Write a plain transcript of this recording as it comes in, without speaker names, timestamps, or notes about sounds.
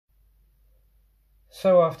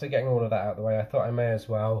So after getting all of that out of the way, I thought I may as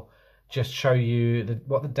well just show you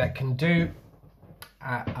what the deck can do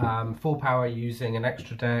at full power using an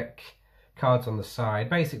extra deck, cards on the side.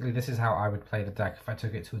 Basically, this is how I would play the deck if I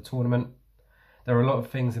took it to a tournament. There are a lot of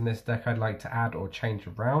things in this deck I'd like to add or change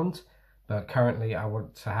around, but currently I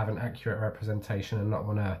want to have an accurate representation and not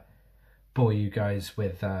want to bore you guys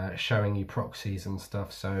with showing you proxies and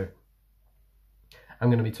stuff. So I'm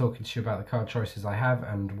going to be talking to you about the card choices I have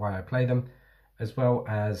and why I play them, as well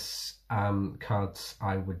as cards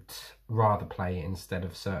I would rather play instead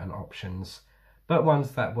of certain options, but ones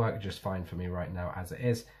that work just fine for me right now as it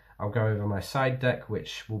is. I'll go over my side deck,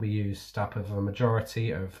 which will be used up of a majority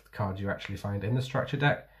of the cards you actually find in the structure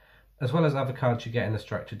deck, as well as other cards you get in the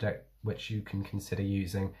structure deck which you can consider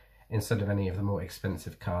using instead of any of the more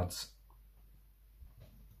expensive cards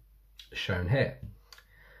shown here.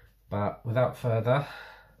 But without further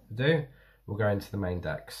ado, we'll go into the main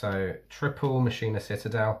deck. So triple MACHINA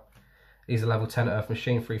Citadel. He's a level 10 Earth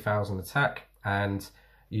Machine, 3000 attack, and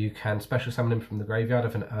you can special summon him from the graveyard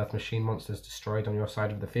if an Earth Machine monster is destroyed on your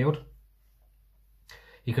side of the field.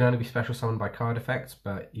 He can only be special summoned by card effects,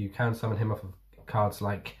 but you can summon him off of cards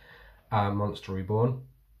like Monster Reborn,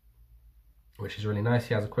 which is really nice.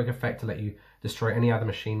 He has a quick effect to let you destroy any other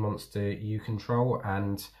machine monster you control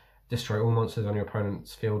and destroy all monsters on your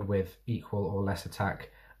opponent's field with equal or less attack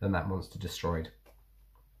than that monster destroyed.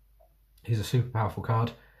 He's a super powerful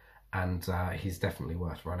card, and he's definitely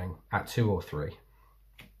worth running at 2 or 3.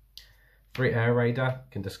 3 Air Raider,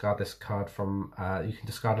 you can discard this card from, you can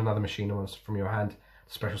discard another MACHINA monster from your hand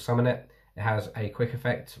to special summon it. It has a quick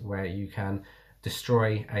effect where you can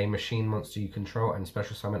destroy a machine monster you control and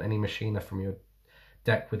special summon any MACHINA from your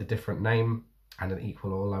deck with a different name and an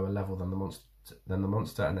equal or lower level than the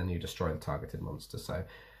monster, and then you destroy the targeted monster. So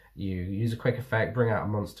you use a quick effect, bring out a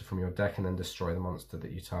monster from your deck, and then destroy the monster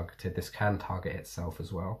that you targeted. This can target itself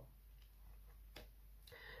as well.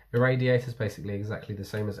 Irradiator is basically exactly the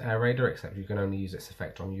same as Air Raider, except you can only use its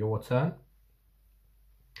effect on your turn.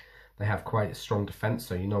 They have quite a strong defense,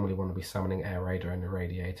 so you normally want to be summoning Air Raider and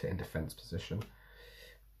Irradiator in defense position.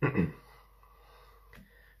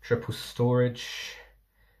 Triple Storage.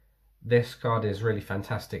 This card is really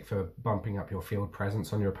fantastic for bumping up your field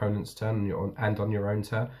presence on your opponent's turn and on your own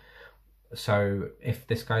turn. So if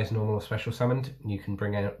this guy is normal or special summoned, you can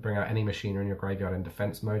bring out any MACHINA in your graveyard in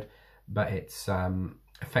defense mode, but its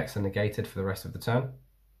effects are negated for the rest of the turn.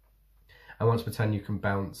 And once per turn you can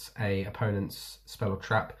bounce a opponent's spell or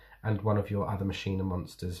trap and one of your other MACHINA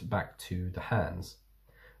monsters back to the hands,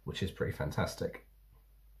 which is pretty fantastic.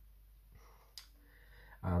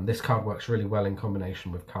 This card works really well in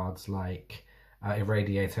combination with cards like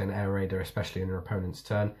Irradiator and Air Raider, especially in your opponent's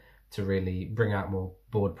turn, to really bring out more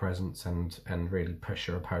board presence and really push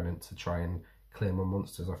your opponent to try and clear more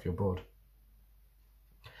monsters off your board,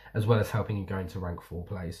 as well as helping you go into rank 4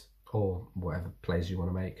 plays or whatever plays you want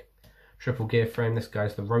to make. Triple Gear Frame. This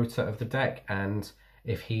guy's the rotor of the deck, and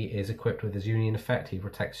if he is equipped with his Union effect, he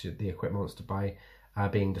protects the equipped monster by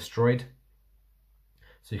being destroyed,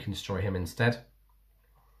 so you can destroy him instead.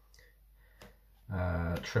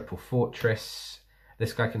 Triple Fortress.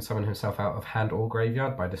 This guy can summon himself out of hand or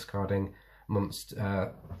graveyard by discarding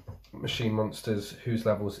machine monsters whose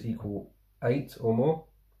levels equal 8 or more.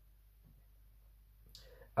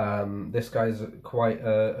 This guy's quite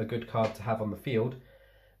a good card to have on the field,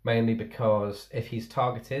 mainly because if he's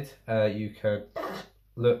targeted, you can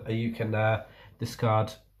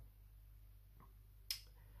discard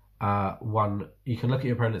one. You can look at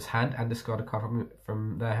your opponent's hand and discard a card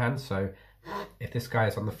from their hand. So if this guy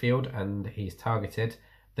is on the field and he's targeted,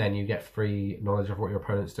 then you get free knowledge of what your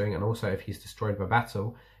opponent's doing, and also if he's destroyed by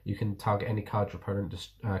battle, you can target any card your opponent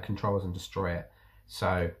controls and destroy it.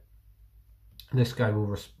 So this guy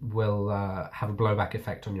will have a blowback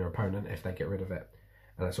effect on your opponent if they get rid of it,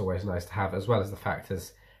 and it's always nice to have, as well as the fact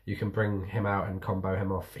is you can bring him out and combo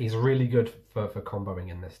him off. He's really good for comboing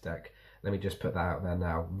in this deck. Let me just put that out there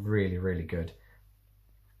now. Really, really good.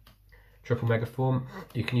 Triple Megaform.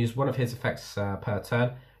 You can use one of his effects per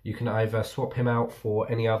turn. You can either swap him out for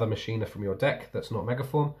any other MACHINA from your deck that's not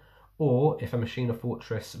Megaform, or if a MACHINA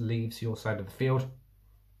Fortress leaves your side of the field,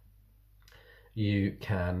 you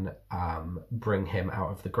can bring him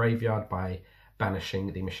out of the graveyard by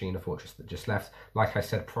banishing the MACHINA Fortress that just left. Like I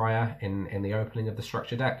said prior in the opening of the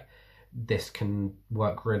structure deck, this can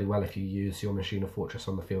work really well if you use your MACHINA Fortress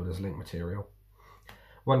on the field as link material.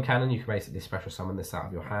 One cannon, you can basically special summon this out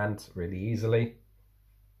of your hand really easily.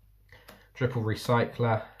 Triple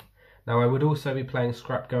Recycler. Now I would also be playing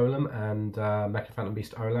Scrap Golem and Mecha Phantom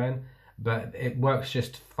Beast Olayan, but it works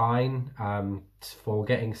just fine for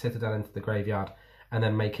getting Citadel into the graveyard and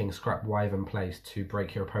then making scrap wyvern plays to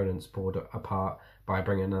break your opponent's board apart by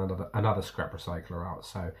bringing another scrap recycler out.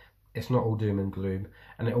 So it's not all doom and gloom,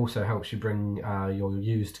 and it also helps you bring your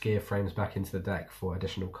used gear frames back into the deck for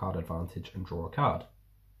additional card advantage and draw a card.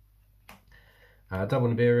 Double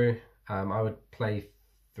Nibiru, I would play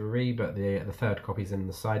 3, but the third copy's in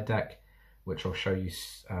the side deck, which I'll show you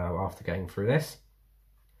after getting through this.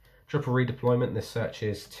 Triple redeployment, this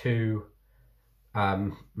searches 2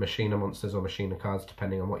 Machina monsters or Machina cards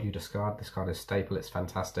depending on what you discard. This card is staple, it's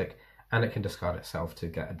fantastic, and it can discard itself to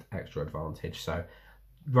get an extra advantage. So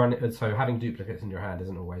having duplicates in your hand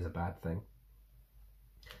isn't always a bad thing.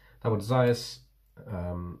 Double Desires,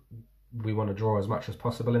 we want to draw as much as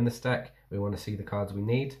possible in this deck. We want to see the cards we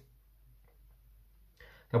need.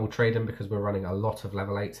 Double Trading, because we're running a lot of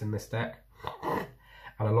level 8s in this deck,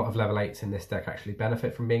 and a lot of level 8s in this deck actually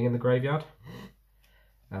benefit from being in the graveyard.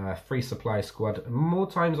 Free Supply Squad, more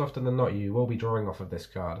times often than not you will be drawing off of this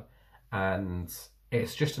card, and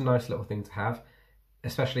it's just a nice little thing to have,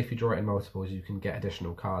 especially if you draw it in multiples. You can get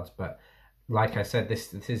additional cards, but like I said,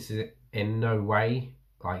 this is in no way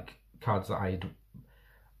like cards that I'd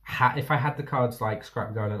if I had the cards like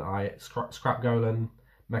Scrap Golem,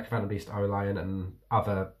 Mecha Phantom Beast, O-Lion, and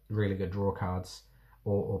other really good draw cards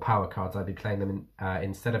or power cards, I'd be playing them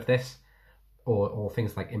instead of this, or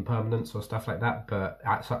things like Impermanence or stuff like that, but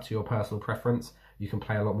that's up to your personal preference. You can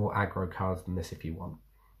play a lot more aggro cards than this if you want.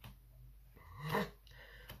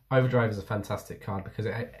 Overdrive is a fantastic card because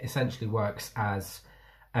it essentially works as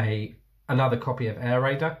another copy of Air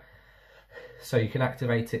Raider. So you can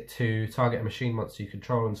activate it to target a machine monster you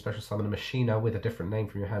control and special summon a Machina with a different name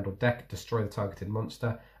from your hand or deck, destroy the targeted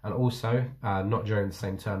monster, and also, not during the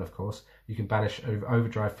same turn of course, you can banish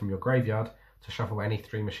Overdrive from your graveyard to shuffle any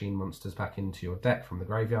 3 machine monsters back into your deck from the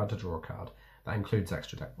graveyard to draw a card. That includes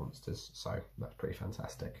extra deck monsters, so that's pretty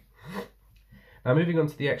fantastic. Now moving on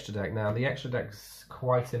to the extra deck. Now the extra deck's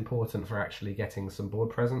quite important for actually getting some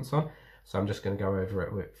board presence on, so I'm just going to go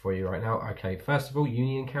over it for you right now. Okay, first of all,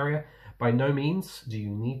 Union Carrier. By no means do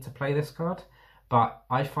you need to play this card, but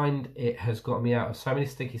I find it has got me out of so many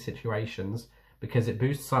sticky situations because it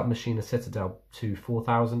boosts up Machina Citadel to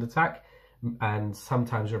 4,000 attack, and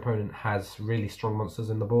sometimes your opponent has really strong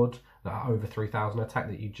monsters in the board that are over 3,000 attack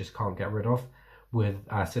that you just can't get rid of with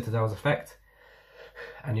Citadel's effect.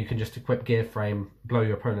 And you can just equip Gear Frame, blow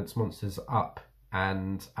your opponent's monsters up,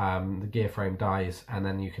 and the Gear Frame dies, and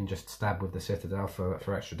then you can just stab with the Citadel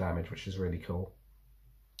for extra damage, which is really cool.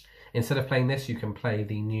 Instead of playing this, you can play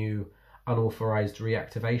the new Unauthorized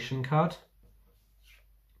Reactivation card,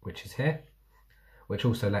 which is here, which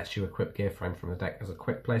also lets you equip Gear Frame from the deck as a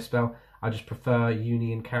quick play spell. I just prefer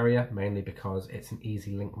Union Carrier, mainly because it's an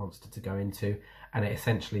easy link monster to go into, and it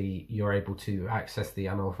essentially, you're able to access the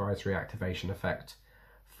Unauthorized Reactivation effect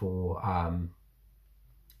for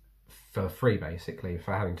free, basically,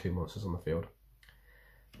 for having 2 monsters on the field.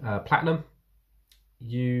 Platinum.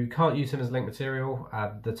 You can't use him as link material,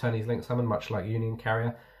 the Turney's Link Summon, much like Union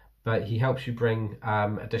Carrier, but he helps you bring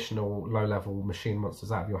additional low-level machine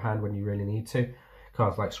monsters out of your hand when you really need to.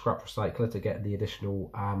 Cards like Scrap Recycler to get the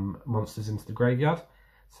additional monsters into the graveyard.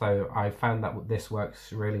 So I found that this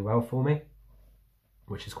works really well for me,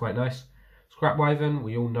 which is quite nice. Scrap Wyvern,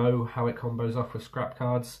 we all know how it combos off with scrap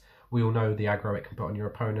cards. We all know the aggro it can put on your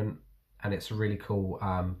opponent, and it's a really cool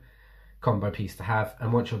combo piece to have.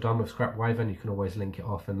 And once you're done with Scrap Wyvern, you can always link it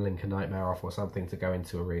off and link a Nightmare off or something to go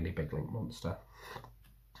into a really big link monster.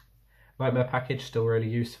 Nightmare package, still really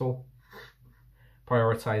useful.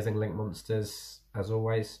 Prioritizing link monsters as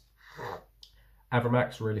always.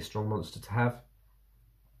 Avramax, really strong monster to have.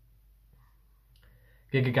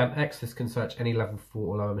 Gigagant X, this can search any level 4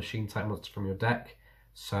 or lower machine type monster from your deck.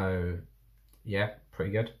 So yeah,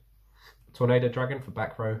 pretty good. Tornado Dragon for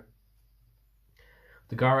back row.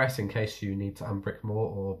 The Gares, in case you need to unbrick more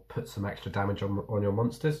or put some extra damage on your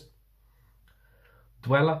monsters.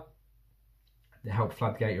 Dweller, to help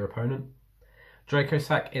floodgate your opponent. Draco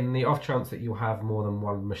Sack, in the off chance that you have more than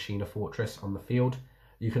 1 Machina Fortress on the field,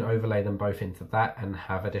 you can overlay them both into that and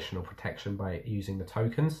have additional protection by using the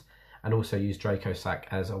tokens, and also use Draco Sack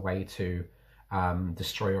as a way to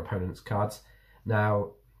destroy your opponent's cards.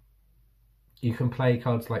 Now, you can play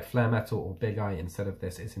cards like Flare Metal or Big Eye instead of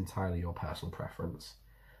this. It's entirely your personal preference.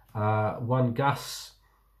 1 Gus,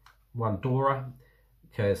 1 Dora,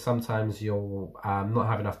 because sometimes you'll not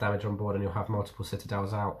have enough damage on board and you'll have multiple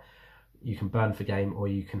Citadels out. You can burn for game, or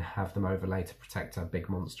you can have them overlay to protect a big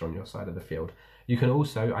monster on your side of the field. You can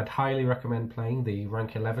also, I'd highly recommend playing the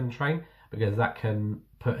rank 11 train, because that can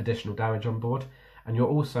put additional damage on board. And you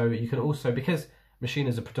can also, because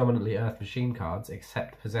Machinas are predominantly Earth Machine cards,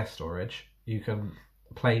 except Possess Storage, you can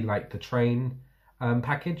play like the train,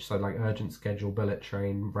 package, so like Urgent Schedule, Bullet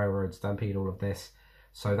Train, Railroad Stampede, all of this.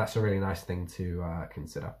 So that's a really nice thing to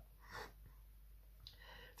consider.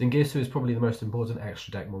 Dingirsu is probably the most important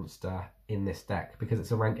extra deck monster in this deck because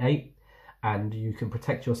it's a rank 8 and you can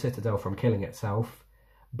protect your Citadel from killing itself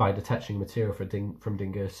by detaching material from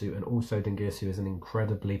Dingirsu, and also Dingirsu is an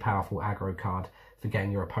incredibly powerful aggro card for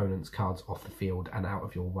getting your opponent's cards off the field and out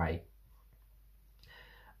of your way.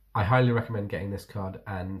 I highly recommend getting this card,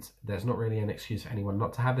 and there's not really an excuse for anyone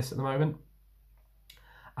not to have this at the moment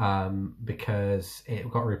because it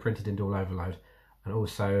got reprinted in Dual Overload. And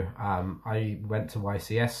also, I went to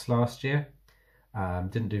YCS last year,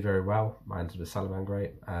 didn't do very well. I entered with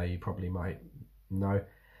Salamangreat, you probably might know.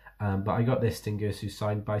 But I got this Dingirsu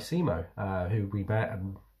signed by Simo, who we met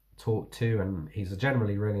and talked to, and he's a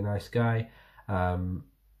generally really nice guy. And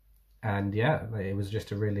yeah, it was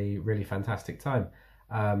just a really, really fantastic time.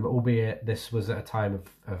 Albeit this was at a time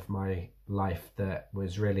of my life that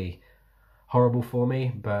was really horrible for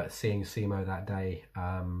me, but seeing Simo that day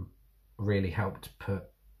really helped put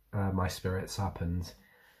my spirits up, and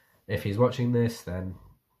if he's watching this, then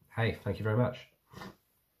hey, thank you very much.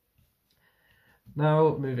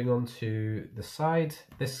 Now moving on to the side,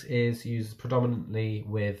 this is used predominantly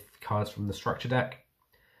with cards from the structure deck,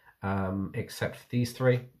 except for these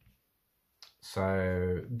three.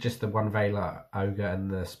 So just the one Veiler Ogre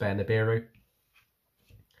and the spare Nibiru,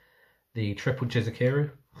 the triple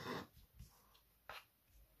Chizukiru,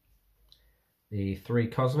 the 3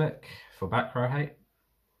 Cosmic for back row hate,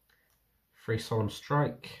 3 Solemn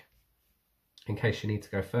Strike in case you need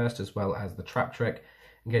to go first, as well as the Trap Trick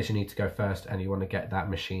in case you need to go first and you want to get that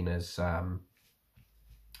Machina's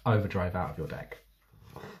overdrive out of your deck.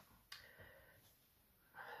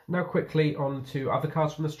 Now quickly on to other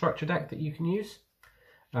cards from the structure deck that you can use.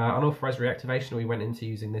 Unauthorized Reactivation, we went into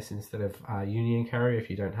using this instead of Union Carrier if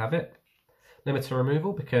you don't have it. Limiter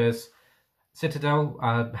Removal, because Citadel,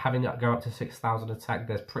 having that go up to 6,000 attack,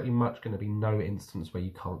 there's pretty much going to be no instance where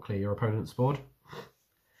you can't clear your opponent's board.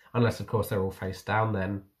 Unless, of course, they're all face down,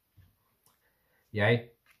 then yay.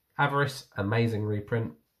 Avarice, amazing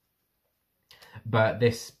reprint. But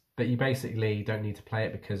you basically don't need to play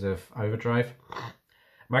it because of Overdrive.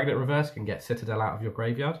 Magnet Reverse can get Citadel out of your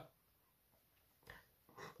graveyard.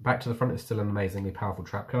 Back to the Front is still an amazingly powerful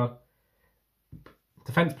trap card.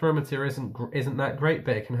 Defense Perimeter isn't that great,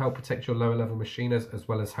 but it can help protect your lower level Machinas as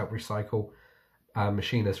well as help recycle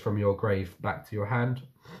Machinas from your grave back to your hand.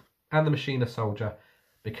 And the Machina Soldier,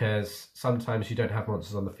 because sometimes you don't have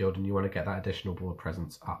monsters on the field and you want to get that additional board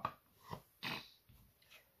presence up.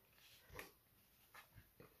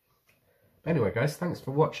 Anyway guys, thanks for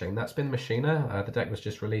watching. That's been Machina. The deck was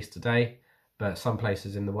just released today, but some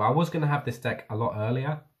places in the world. I was going to have this deck a lot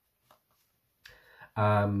earlier,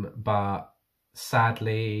 but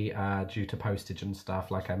sadly, due to postage and stuff,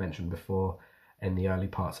 like I mentioned before in the early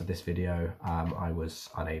parts of this video, I was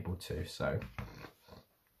unable to. So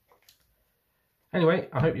anyway,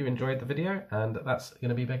 I hope you enjoyed the video, and that's going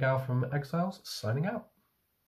to be Big Al from Exiles signing out.